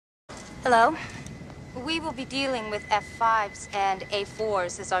Hello. We will be dealing with F5s and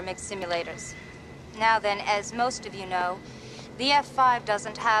A4s as our mixed simulators. Now then, as most of you know, the F5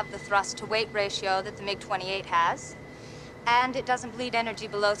 doesn't have the thrust-to-weight ratio that the MiG-28 has, and it doesn't bleed energy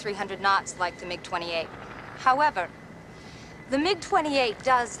below 300 knots like the MiG-28. However, the MiG-28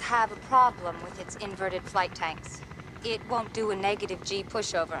 does have a problem with its inverted flight tanks. It won't do a negative G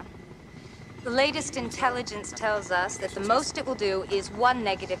pushover. The latest intelligence tells us that the most it will do is one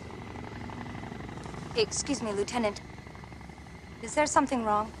negative... Excuse me, Lieutenant. Is there something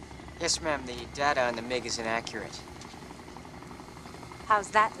wrong? Yes, ma'am. The data on the MiG is inaccurate. How's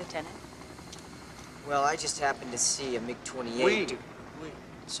that, Lieutenant? Well, I just happened to see a MiG-28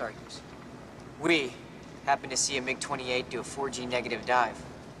 We happened to see a MiG-28 do a 4G negative dive.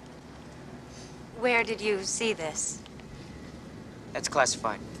 Where did you see this? That's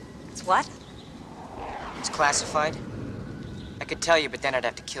classified. It's what? It's classified? I could tell you, but then I'd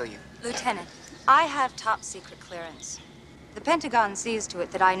have to kill you. Lieutenant, I have top secret clearance. The Pentagon sees to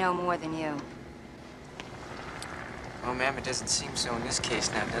it that I know more than you. Well, ma'am, it doesn't seem so in this case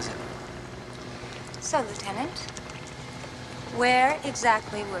now, does it? So, Lieutenant, where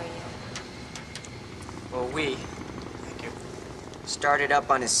exactly were you? Well, thank you, started up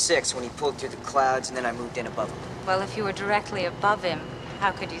on his 6 when he pulled through the clouds, and then I moved in above him. Well, if you were directly above him,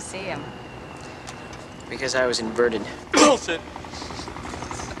 how could you see him? Because I was inverted. Bullshit.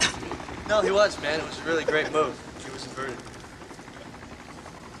 No, he was, man. It was a really great move. He was inverted.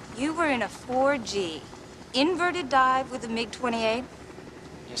 You were in a 4G inverted dive with a MiG-28?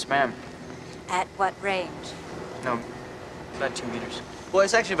 Yes, ma'am. At what range? No, about 2 meters. Well,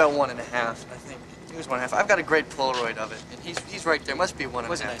 it's actually about 1.5, I think. It was 1.5. I've got a great Polaroid of it, and he's right there. Must be 1.5. It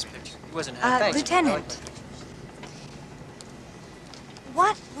was a nice picture. It wasn't half. Thanks. Lieutenant,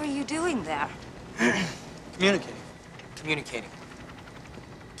 what were you doing there? Communicating. Communicating.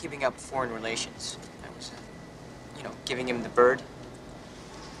 Keeping up foreign relations. I was, giving him the bird.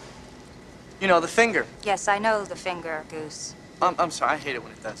 You know, the finger. Yes, I know the finger, Goose. I'm sorry. I hate it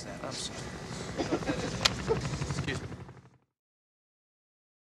when it does that. I'm sorry.